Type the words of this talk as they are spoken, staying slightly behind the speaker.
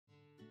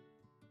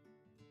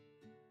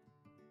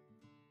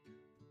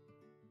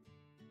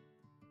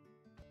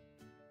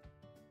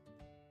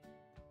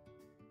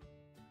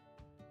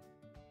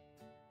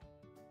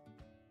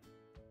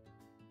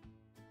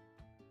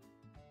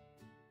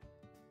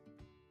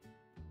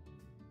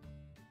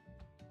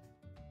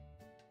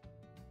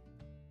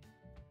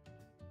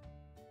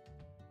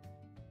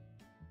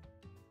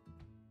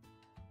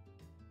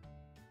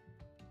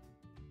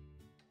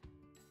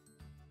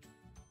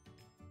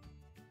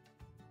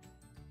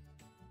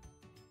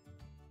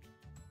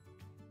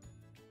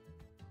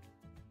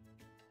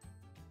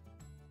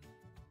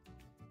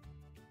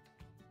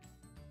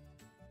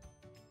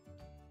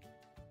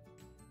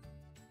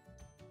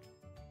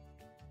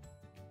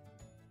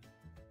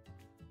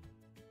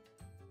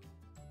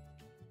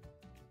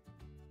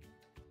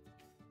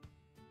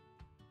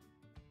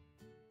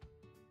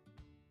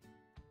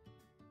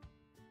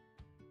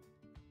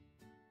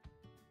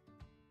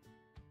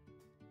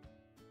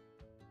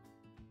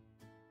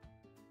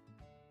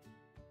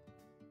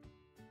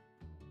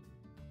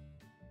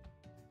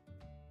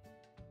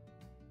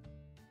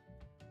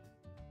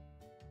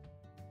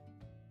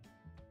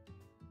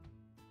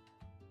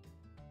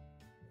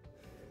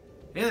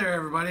Hey there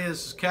everybody,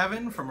 this is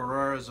Kevin from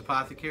Aurora's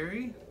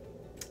Apothecary.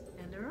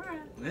 And Aurora.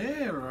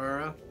 Hey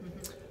Aurora.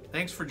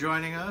 Thanks for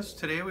joining us.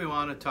 Today we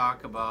want to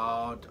talk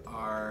about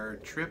our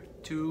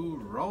trip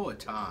to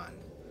Roatan.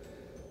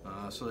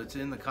 So it's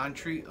in the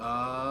country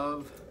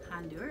of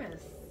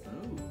Honduras.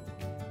 Ooh.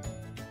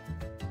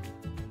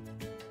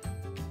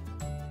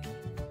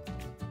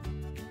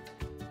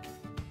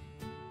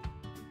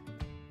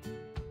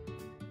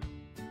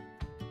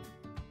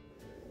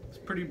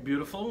 Pretty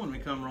beautiful when we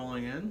come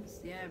rolling in.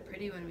 Yeah,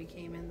 pretty when we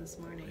came in this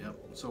morning. Yep.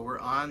 So we're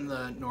on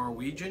the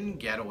Norwegian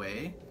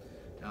Getaway.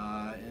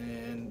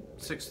 And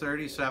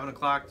 6:30, 7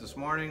 o'clock this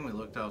morning, we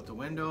looked out the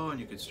window and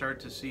you could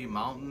start to see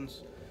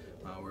mountains.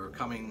 We were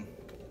coming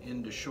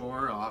into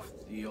shore off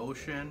the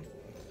ocean.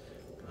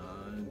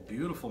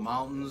 Beautiful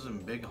mountains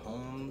and big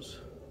homes.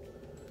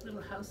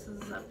 Little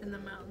houses up in the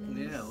mountains.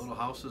 Yeah, little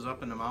houses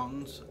up in the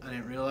mountains. I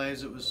didn't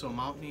realize it was so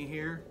mountainy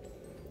here.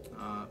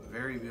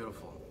 Very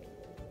beautiful.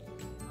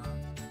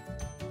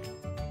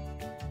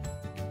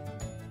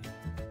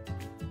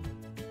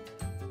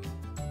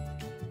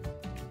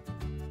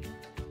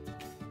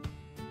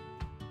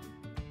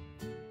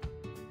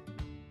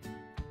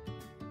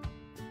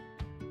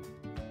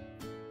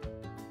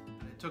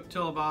 It took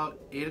till about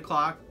 8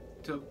 o'clock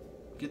to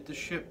get the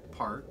ship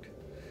parked.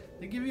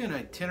 They give you an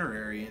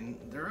itinerary and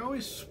they're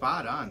always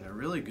spot on. They're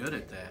really good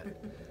at that.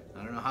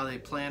 I don't know how they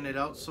planned it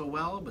out so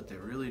well, but they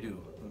really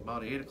do.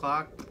 About 8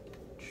 o'clock,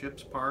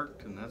 ship's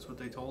parked, and that's what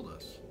they told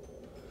us.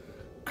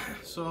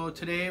 So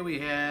today we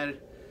had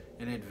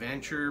an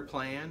adventure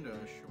planned.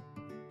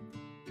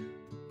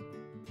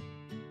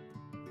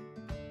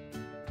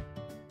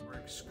 Our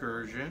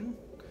excursion.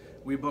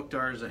 We booked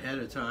ours ahead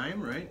of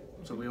time, right?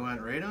 So we went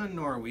right on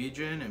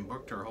Norwegian and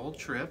booked our whole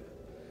trip.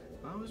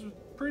 It was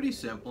pretty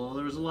simple.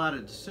 There was a lot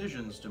of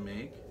decisions to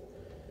make.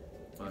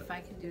 But, if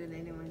I can do it,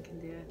 anyone can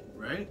do it.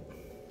 Right?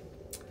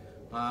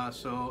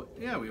 So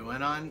yeah, we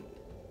went on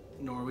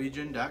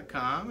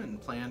Norwegian.com and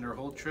planned our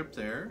whole trip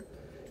there.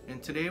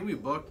 And today we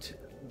booked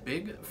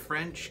Big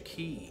French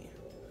Key.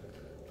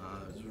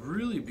 It was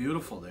really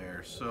beautiful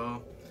there.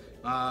 So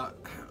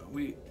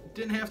we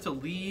didn't have to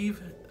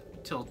leave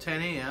till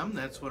 10 a.m.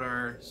 That's what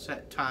our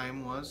set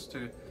time was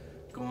to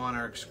go on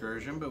our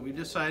excursion, but we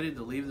decided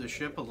to leave the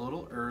ship a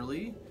little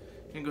early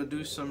and go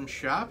do some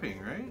shopping,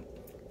 right?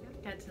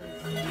 Got to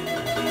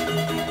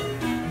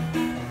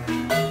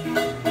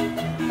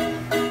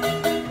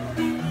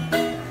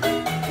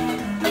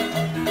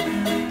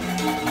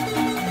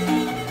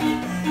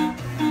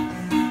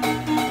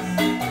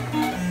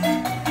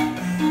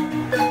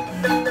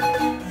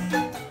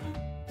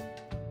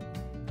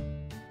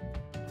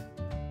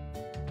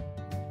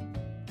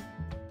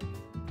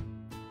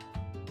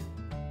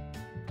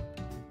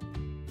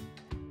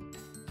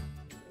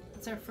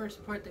It's our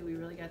first port that we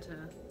really got to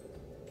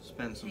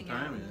spend some hang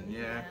time out. in.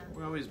 Yeah,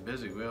 we're always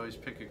busy. We always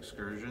pick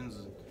excursions.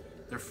 And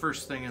they're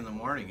first thing in the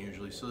morning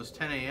usually. So this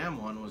 10 a.m.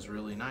 one was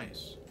really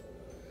nice.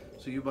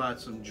 So you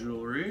bought some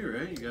jewelry,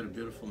 right? You got a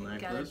beautiful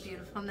necklace. Got a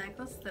beautiful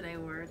necklace that I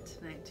wore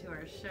tonight to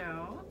our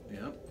show.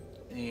 Yep.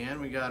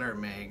 And we got our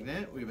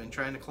magnet. We've been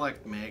trying to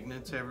collect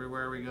magnets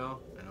everywhere we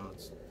go. I know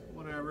it's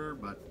whatever,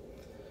 but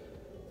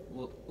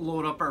we'll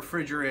load up our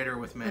refrigerator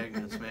with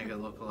magnets, make it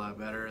look a lot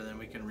better, and then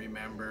we can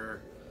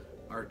remember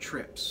our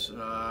trips.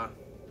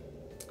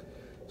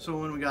 So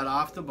when we got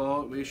off the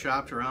boat, we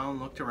shopped around,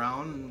 looked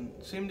around,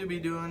 and seemed to be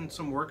doing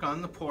some work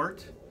on the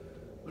port.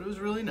 But it was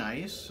really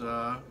nice. It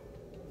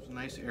was a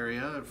nice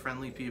area,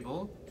 friendly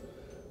people.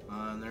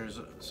 And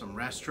there's some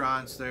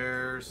restaurants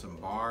there, some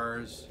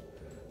bars,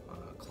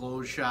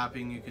 clothes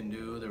shopping you can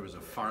do. There was a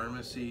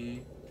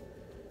pharmacy.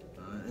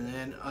 And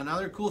then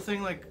another cool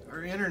thing, like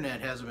our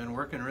internet hasn't been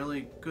working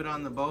really good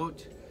on the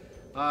boat.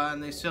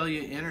 And they sell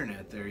you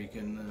internet there. You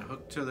can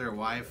hook to their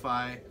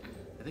Wi-Fi.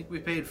 I think we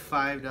paid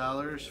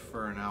 $5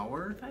 for an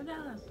hour.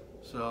 $5.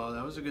 So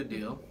that was a good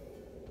deal.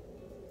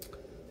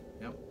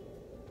 Yep.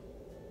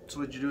 So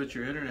what'd you do with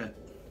your internet?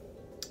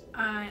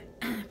 I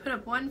put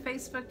up one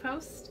Facebook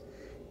post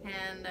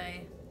and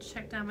I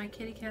checked on my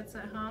kitty cats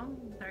at home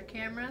with our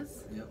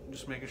cameras. Yep.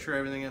 Just making sure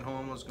everything at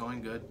home was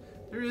going good.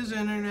 There is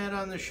internet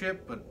on the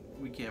ship, but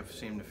we can't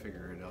seem to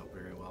figure it out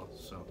very well.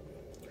 So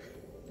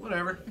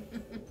whatever.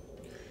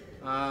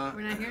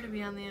 We're not here to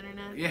be on the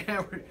internet.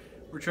 Yeah,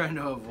 we're trying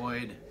to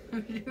avoid.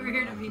 We're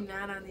here to be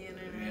not on the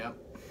internet. Yep.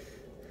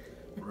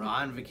 We're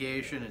on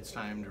vacation. It's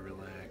time to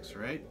relax,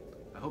 right?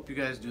 I hope you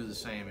guys do the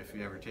same if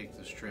you ever take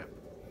this trip.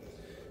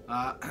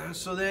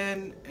 So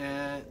then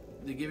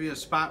they give you a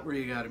spot where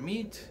you got to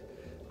meet.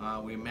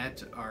 We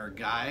met our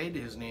guide.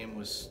 His name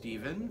was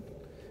Steven.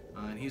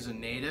 And he's a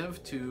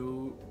native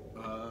to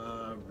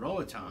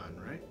Roatan,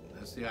 right?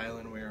 That's the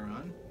island we were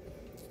on.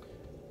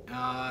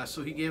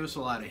 So he gave us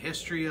a lot of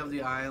history of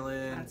the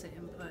island. Lots of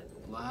input.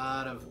 A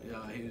lot of,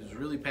 he was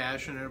really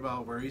passionate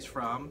about where he's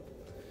from.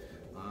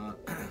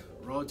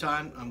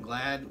 Roatan, I'm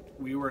glad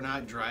we were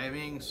not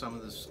driving. Some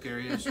of the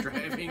scariest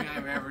driving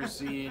I've ever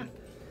seen.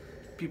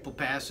 People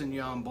passing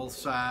you on both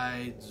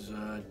sides,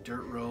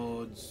 dirt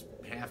roads,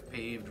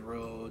 half-paved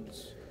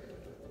roads.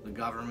 the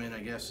government, I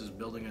guess, is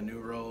building a new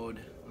road.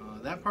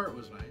 That part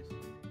was nice.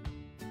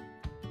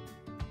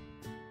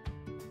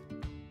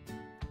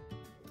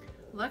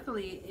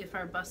 Luckily, if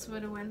our bus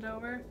would have went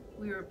over,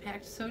 we were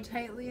packed so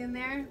tightly in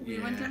there, we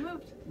wouldn't have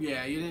moved.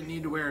 Yeah, you didn't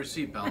need to wear a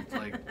seatbelt.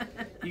 Like,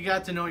 you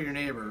got to know your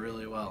neighbor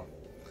really well.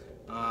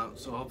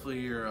 So hopefully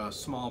you're a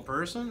small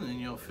person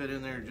and you'll fit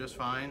in there just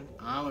fine.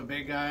 I'm a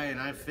big guy and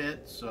I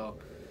fit, so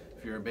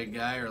if you're a big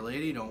guy or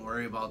lady, don't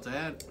worry about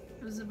that.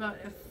 It was about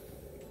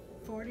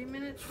a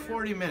 40-minute trip?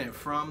 40-minute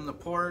from the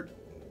port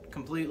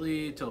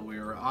completely till we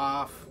were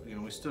off. You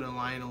know, we stood in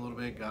line a little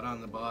bit, got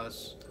on the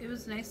bus. It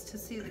was nice to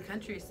see the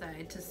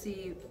countryside, to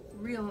see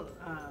real...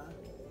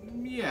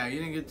 Yeah, you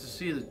didn't get to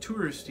see the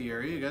touristy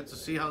area. You got to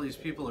see how these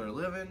people are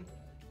living.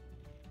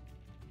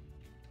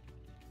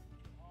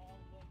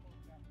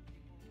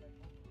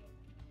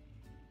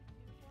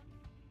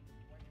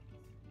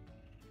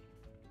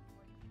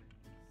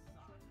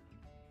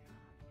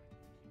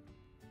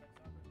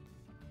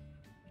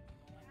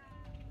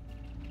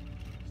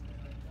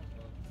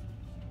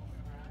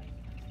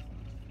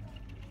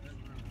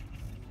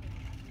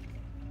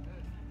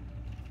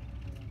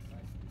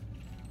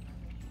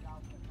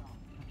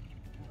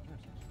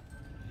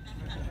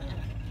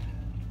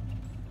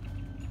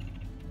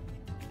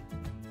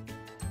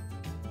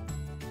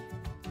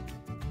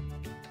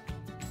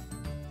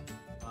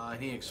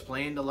 He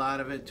explained a lot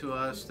of it to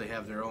us. They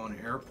have their own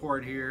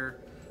airport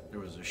here. There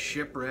was a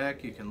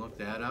shipwreck. You can look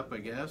that up, I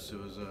guess. It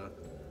was a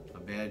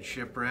bad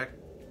shipwreck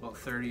about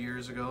 30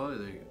 years ago.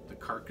 The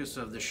carcass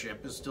of the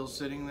ship is still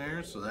sitting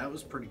there, so that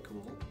was pretty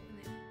cool.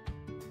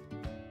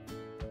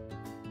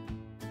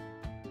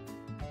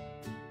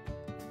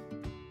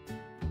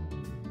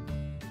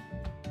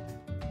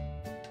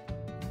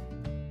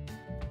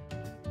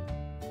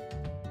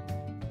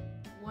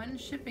 One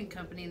shipping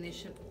company, and they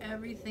ship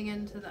everything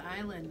into the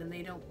island, and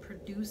they don't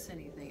produce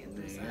anything in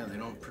this island. They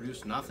don't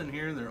produce nothing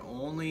here. Their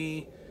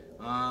only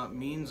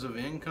means of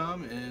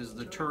income is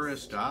the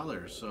tourist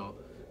dollars. So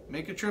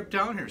make a trip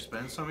down here,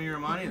 spend some of your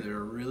money.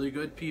 They're really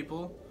good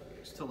people.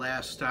 It's the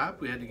last stop.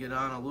 We had to get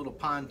on a little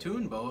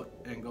pontoon boat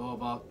and go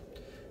about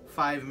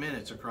 5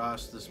 minutes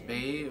across this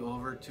bay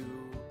over to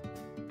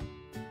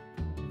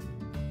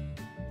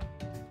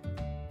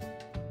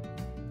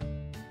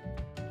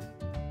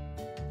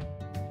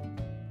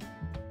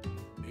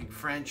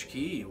French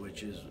Key,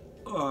 which is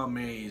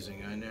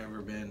amazing. I've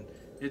never been.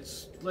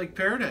 It's like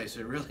paradise.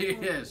 It really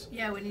is.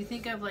 Yeah, when you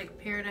think of like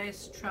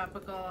paradise,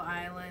 tropical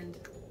island,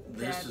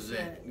 this is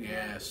it.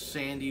 Yeah,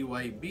 sandy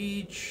white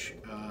beach,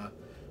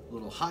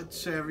 little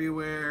huts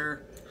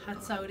everywhere.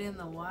 Huts out in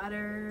the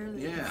water that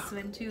you can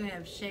swim to,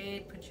 have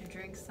shade, put your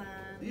drinks on.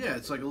 Yeah,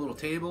 it's like a little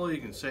table. You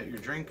can set your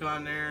drink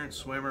on there and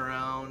swim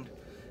around.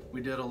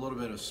 We did a little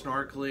bit of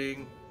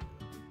snorkeling.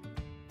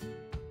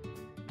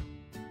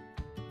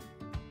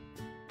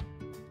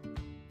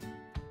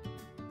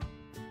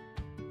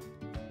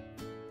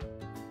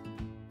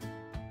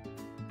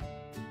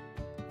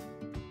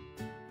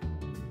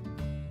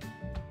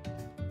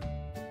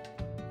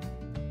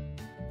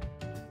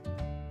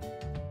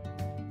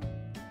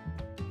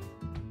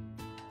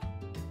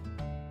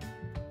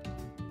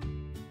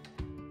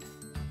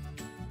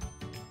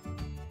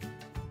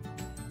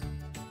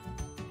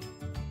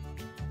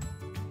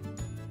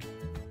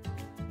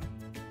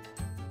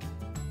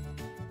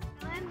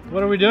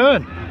 What are we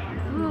doing?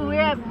 Ooh,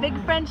 we're at Big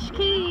French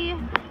Key.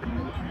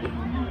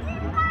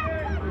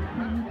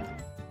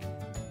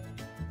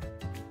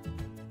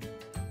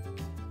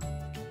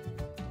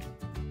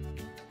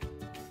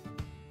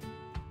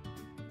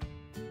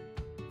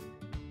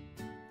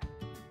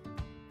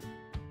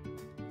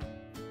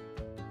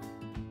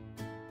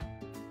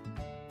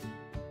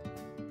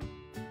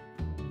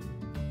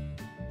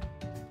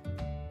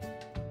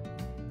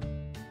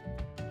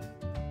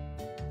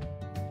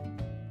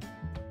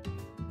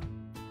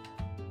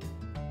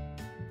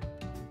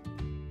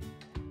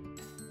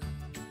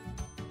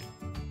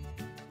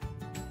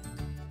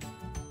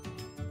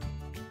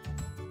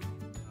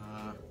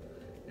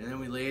 And then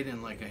we laid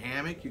in like a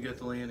hammock. You get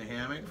to lay in a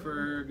hammock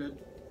for a good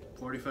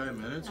 45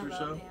 minutes or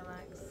so.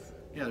 Hammocks.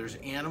 Yeah, there's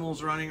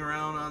animals running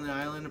around on the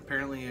island.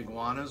 Apparently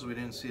iguanas. We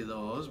didn't see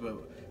those, but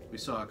we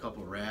saw a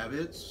couple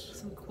rabbits.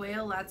 Some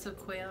quail, lots of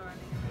quail running.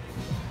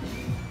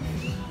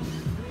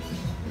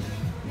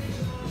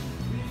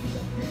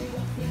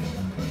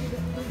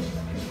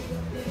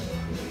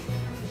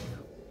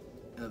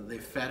 They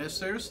fed us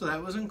there, so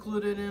that was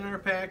included in our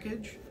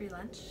package. Free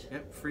lunch.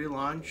 Yep, free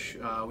lunch.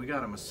 We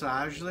got a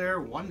massage there,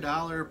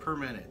 $1 per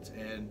minute,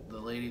 and the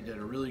lady did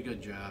a really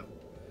good job.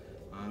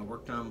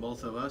 Worked on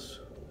both of us.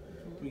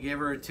 We gave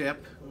her a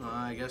tip.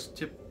 I guess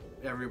tip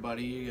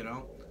everybody, you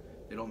know.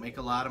 They don't make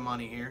a lot of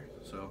money here,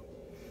 so.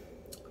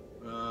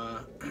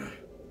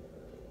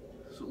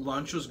 So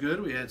lunch was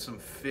good. We had some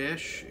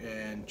fish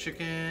and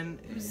chicken.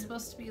 It was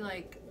supposed to be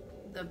like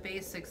the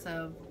basics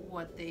of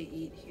what they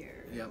eat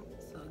here. Yep.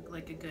 So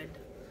like a good.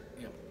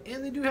 Yep.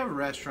 And they do have a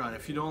restaurant.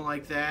 If you don't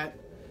like that,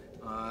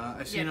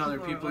 I've seen other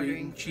people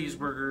eating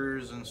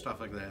cheeseburgers and stuff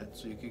like that.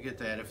 So you could get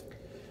that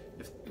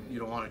if you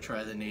don't want to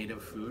try the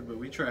native food, but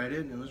we tried it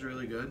and it was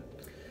really good.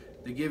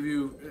 They give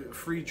you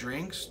free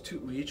drinks.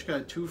 We each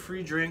got 2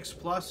 free drinks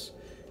plus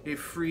a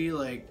free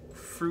like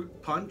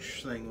fruit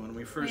punch thing when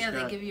we first got.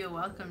 They give you a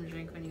welcome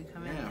drink when you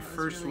come in. Yeah, That was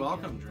first really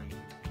welcome good. drink.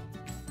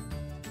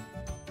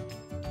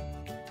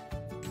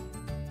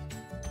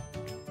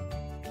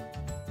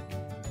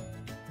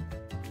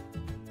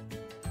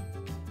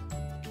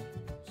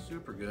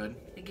 Super good.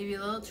 They give you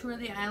a little tour of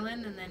the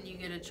island, and then you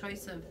get a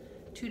choice of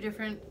 2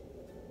 different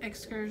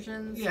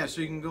excursions. Yeah,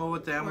 so you can go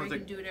with them. Or with you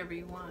can do whatever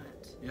you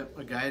want. Yep,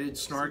 a guided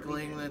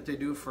snorkeling that they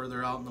do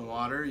further out in the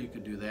water. You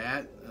could do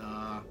that.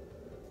 I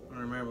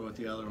don't remember what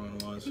the other one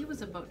I was. think it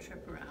was a boat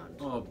trip around.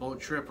 Oh, a boat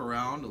trip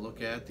around to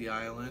look at the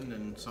island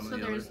and some of the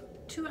So other. there's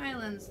 2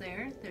 islands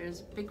there.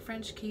 There's Big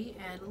French Key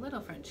and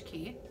Little French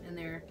Key, and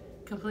they're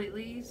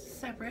completely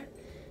separate.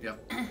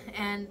 Yep.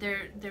 And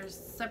they're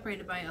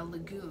separated by a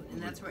lagoon,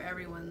 and that's where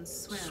everyone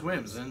swims.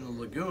 Swims in the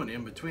lagoon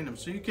in between them,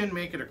 so you can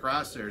make it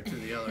across there to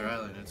the other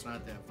island. It's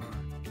not that far.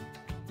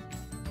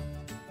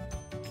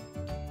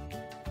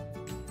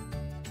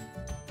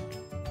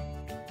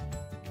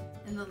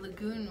 And the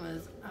lagoon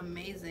was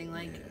amazing.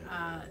 Like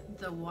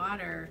the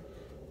water,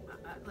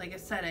 like I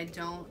said, I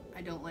don't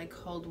like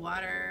cold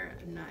water.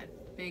 I'm not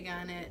big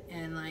on it,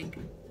 and like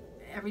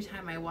every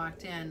time I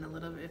walked in a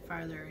little bit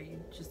farther, I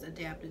just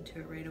adapted to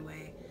it right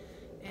away.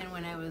 And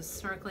when I was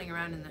snorkeling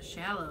around in the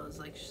shallows,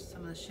 like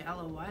some of the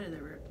shallow water,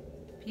 there were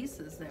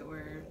pieces that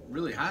were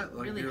Really hot,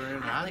 like really you were in a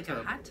hot, hot like tub.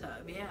 a hot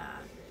tub, yeah.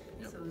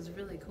 Yep. So it was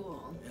really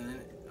cool. And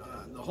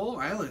then the whole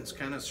island's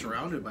kind of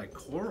surrounded by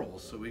coral,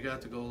 so we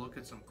got to go look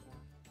at some coral.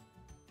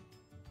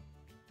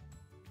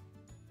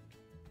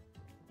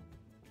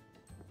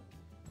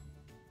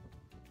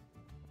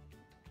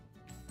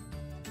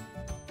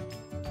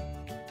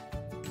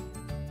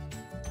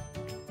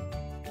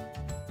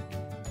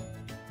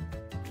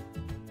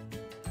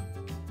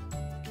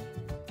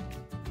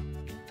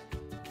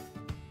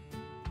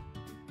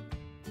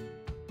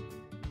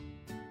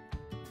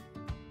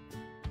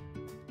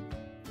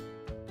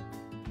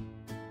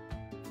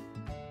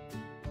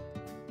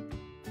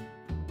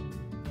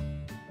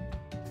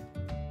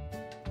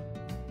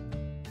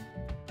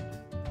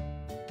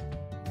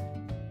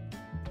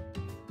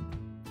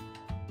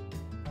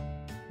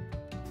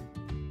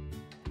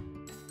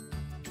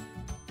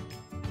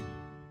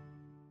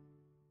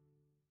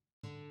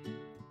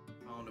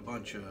 A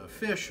bunch of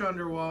fish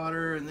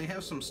underwater, and they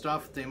have some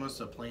stuff they must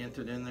have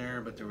planted in there,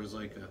 but there was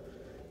like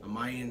a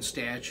Mayan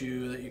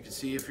statue that you could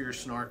see if you're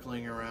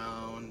snorkeling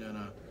around, and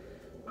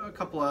a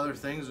couple other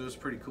things. It was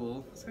pretty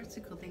cool. All sorts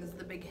of cool things.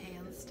 The big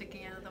hands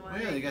sticking out of the water.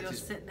 Oh, yeah, they you got go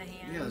these, sit in the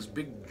hand. yeah, this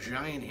big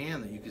giant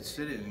hand that you could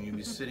sit in, and you'd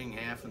be sitting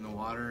half in the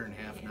water and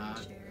half hand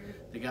not. chair.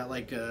 They got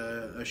like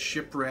a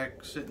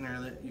shipwreck sitting there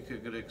that you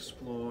could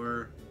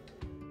explore.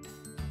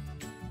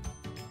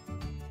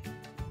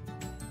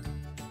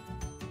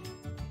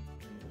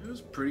 It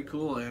was pretty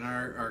cool, and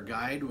our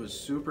guide was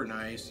super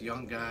nice,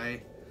 young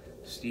guy,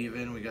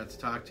 Steven. We got to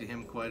talk to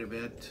him quite a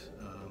bit.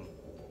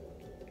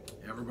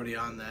 Everybody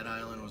on that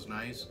island was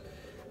nice.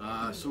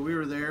 So we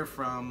were there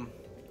from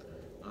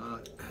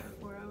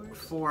 4 hours.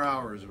 4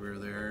 hours we were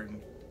there.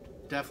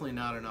 Definitely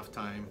not enough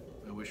time.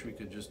 I wish we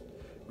could just...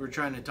 We were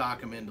trying to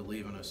talk them into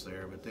leaving us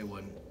there, but they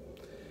wouldn't.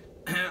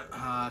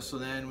 So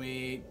then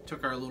we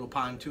took our little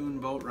pontoon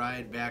boat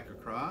ride back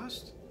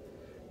across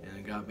and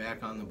then got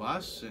back on the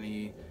bus, and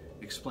he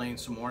explained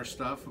some more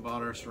stuff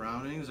about our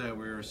surroundings that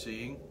we were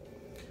seeing.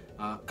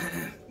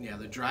 Yeah,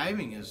 the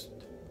driving is...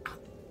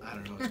 I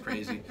don't know, it's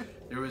crazy.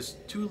 There was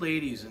 2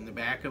 ladies in the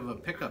back of a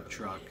pickup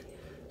truck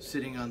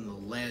sitting on the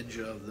ledge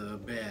of the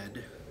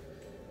bed,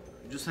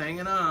 just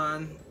hanging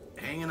on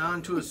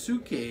to a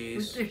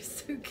suitcase. With their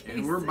suitcases.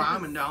 And we're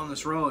bombing down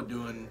this road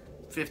doing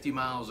 50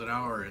 miles an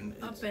hour. And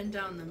Up and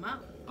down the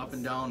mountain. Up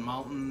and down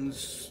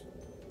mountains,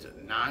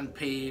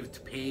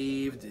 non-paved,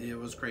 paved. It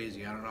was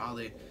crazy. I don't know how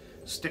the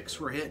sticks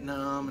were hitting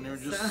them, and they were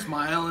just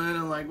smiling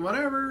and like,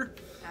 whatever.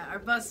 Our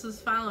bus was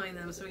following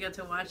them, so we got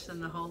to watch them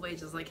the whole way,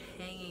 just like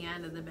hanging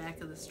onto the back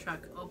of this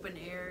truck, open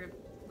air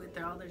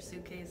with all their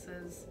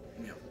suitcases.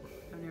 Yep.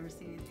 I've never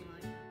seen anything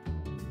like that.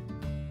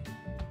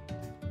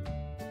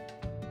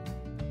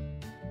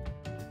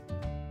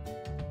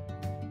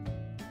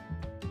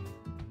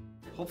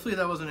 Hopefully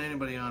that wasn't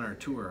anybody on our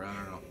tour. I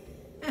don't know.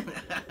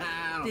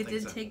 I don't They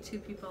think did so. take 2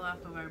 people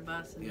off of our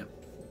bus and Yep.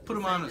 Put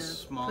them on a decided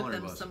to smaller put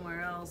them bus.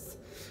 somewhere else.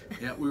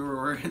 Yeah, we were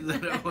worried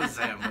that it was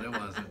them, but it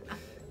wasn't.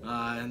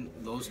 And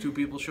those 2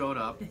 people showed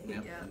up.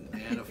 Yep. Yeah. They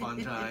had a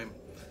fun time.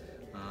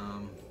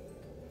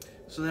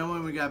 So then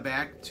when we got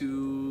back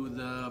to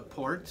the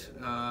port,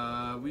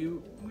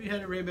 we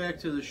headed right back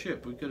to the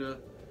ship. We could have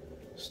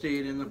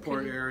stayed in the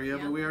port area,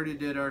 yeah. but we already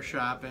did our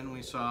shopping.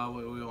 We saw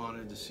what we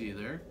wanted to see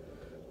there.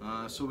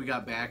 So we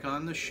got back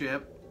on the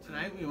ship.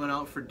 Tonight we went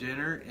out for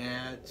dinner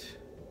at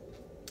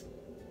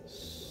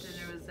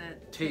Dinner was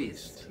at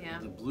Taste, yeah.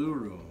 the Blue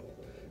Room.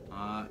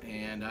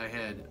 And I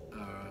had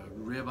a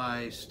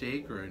ribeye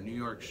steak or a New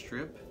York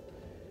strip.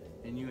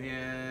 And you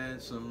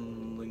had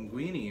some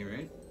linguine,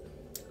 right?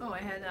 Oh, I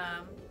had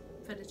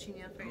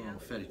Fettuccine Alfredo. Oh,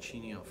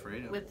 fettuccine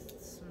Alfredo. With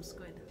some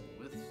squid.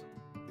 With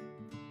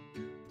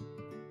some...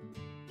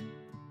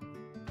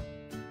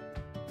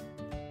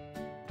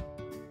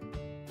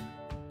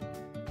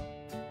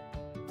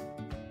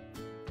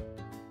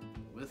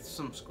 With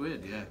some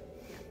squid, yeah.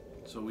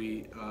 So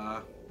we,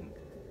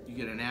 you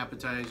get an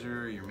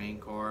appetizer, your main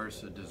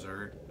course, a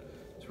dessert.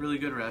 It's a really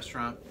good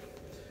restaurant.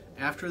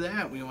 After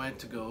that, we went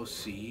to go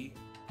see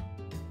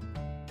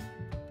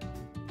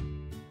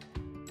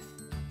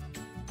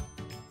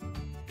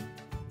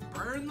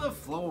Burn the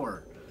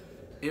Floor.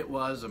 It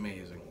was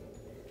amazing.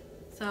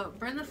 So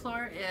Burn the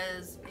Floor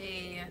is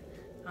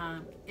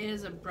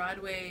a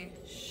Broadway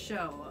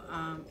show.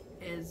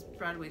 It is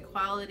Broadway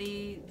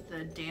quality.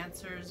 The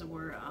dancers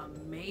were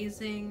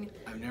amazing.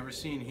 I've never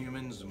seen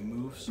humans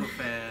move so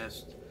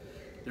fast.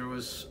 There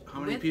was how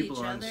many With people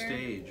each on other.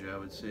 stage? I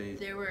would say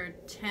There were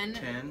 10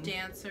 10?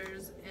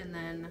 dancers and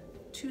then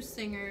 2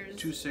 singers.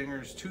 2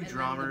 singers, 2 and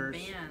drummers.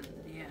 Then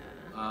the band,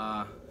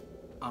 yeah.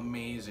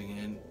 Amazing,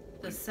 and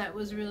The set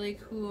was really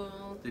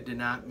cool. they did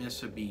not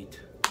miss a beat.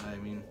 I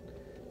mean,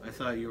 I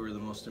thought you were the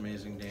most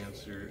amazing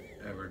dancer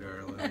ever,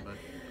 darling. But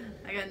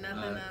I got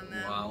nothing on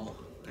that. wow,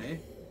 hey,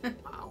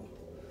 wow.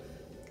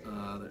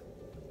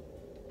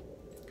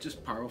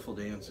 Just powerful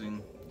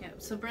dancing. Yeah,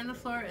 so Burn the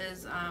Floor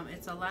is,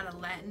 it's a lot of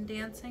Latin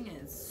dancing.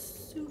 It's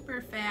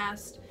super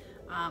fast.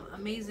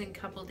 Amazing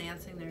couple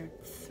dancing. They're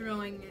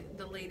throwing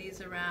the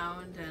ladies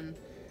around and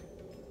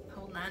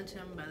holding on to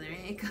them by their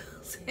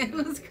ankles. It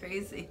was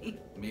crazy.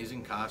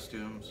 Amazing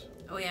costumes.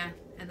 Oh yeah,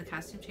 and the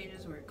costume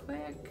changes were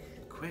quick.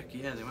 Quick,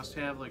 yeah. They must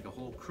have like a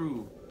whole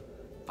crew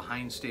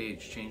behind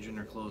stage changing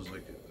their clothes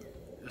like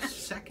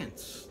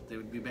seconds. They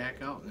would be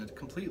back out in a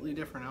completely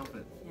different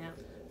outfit. Yeah.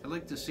 I'd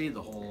like to see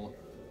the whole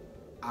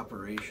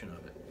operation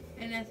of it.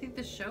 And I think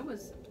the show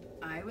was,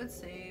 I would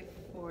say,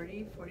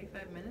 40,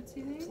 45 minutes,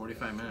 you think?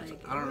 45 minutes.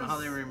 Like, I don't know how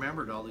they it was-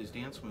 remembered all these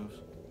dance moves.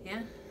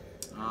 Yeah,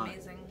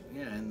 amazing.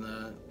 Yeah,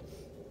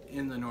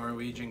 in the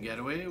Norwegian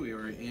Getaway, we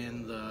were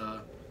in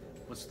the,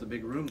 what's the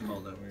big room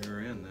called that we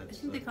were in? I That's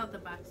think they call it the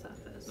box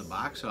office. the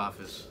box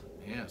office.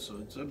 Yeah, so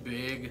it's a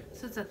big,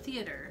 So it's a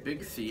theater.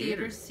 Big It's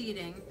theater.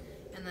 seating,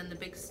 and then the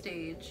big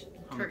stage,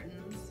 Um,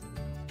 curtains.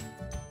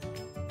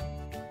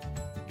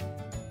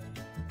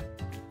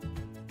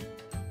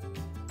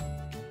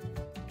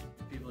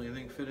 people you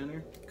think fit in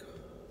there?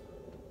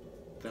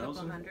 Couple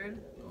 1,000?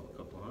 hundred. Oh, a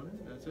couple hundred,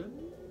 that's it?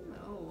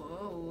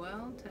 Oh,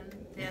 well, 10.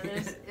 Yeah,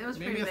 it was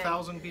Maybe pretty big.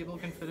 1,000 people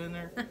can fit in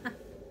there.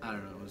 I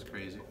don't know, it was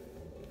crazy.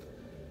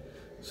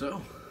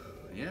 So,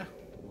 yeah,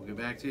 we'll get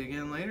back to you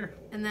again later.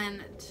 And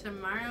then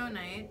tomorrow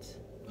night,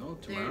 Oh,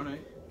 tomorrow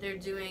night. they're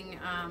doing,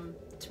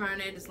 tomorrow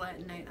night is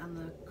Latin night on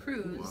the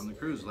cruise. Ooh, on the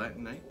cruise,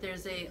 Latin night.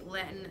 There's a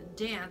Latin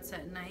dance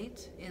at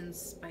night in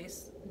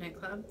Spice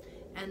nightclub.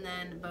 And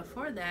then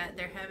before that,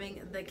 they're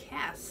having the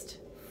cast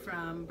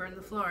from Burn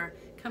the Floor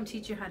come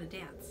teach you how to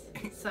dance.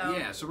 So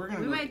Yeah, so we're gonna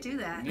we go- might do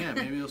that. Yeah,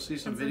 maybe you'll see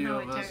some Depends on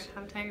video of us.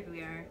 how tired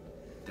we are.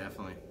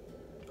 Definitely.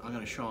 I'm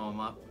gonna show them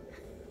up.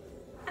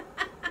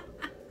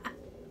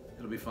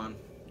 It'll be fun.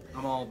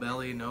 I'm all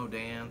belly, no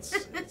dance.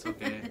 It's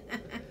okay.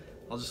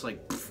 I'll just like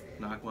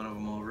knock one of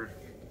them over.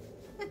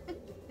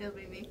 It'll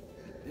be me.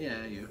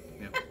 Yeah, you.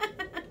 Yep.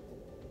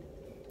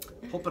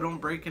 Hope I don't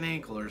break an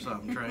ankle or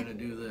something trying to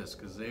do this,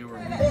 because they were.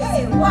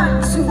 Hey,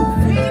 1, 2,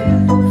 3,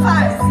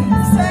 5,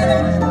 6,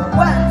 7.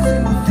 1,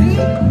 2, 3,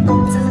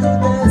 to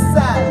the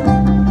side.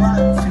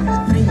 1, 2,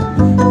 3,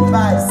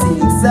 5,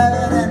 6,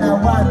 7, and a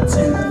 1,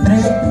 2,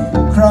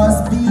 3. Cross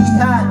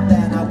behind,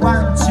 and a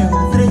 1, 2,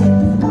 3,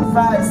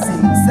 5, 6,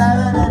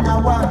 7, and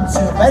a 1, 2.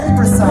 Very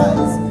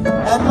precise.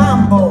 A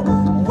mambo.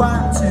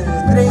 1, 2,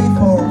 3,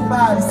 4,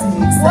 5,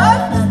 6,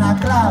 7, and a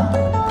clap,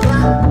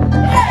 clap.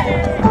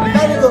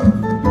 Very good.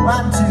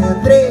 1, 2,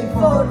 3,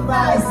 4,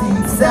 5,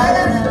 6,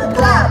 7, and a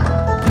clap,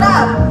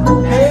 clap.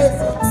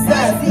 Basic,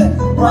 sexy.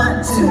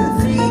 1, 2,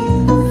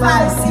 3,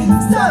 5, 6,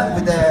 7.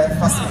 With the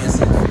fast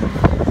music.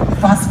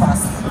 Fast,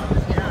 fast.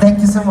 Thank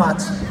you so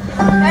much.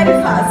 Very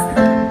fast.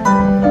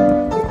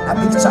 A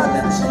big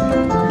challenge.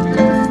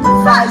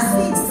 5,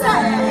 6,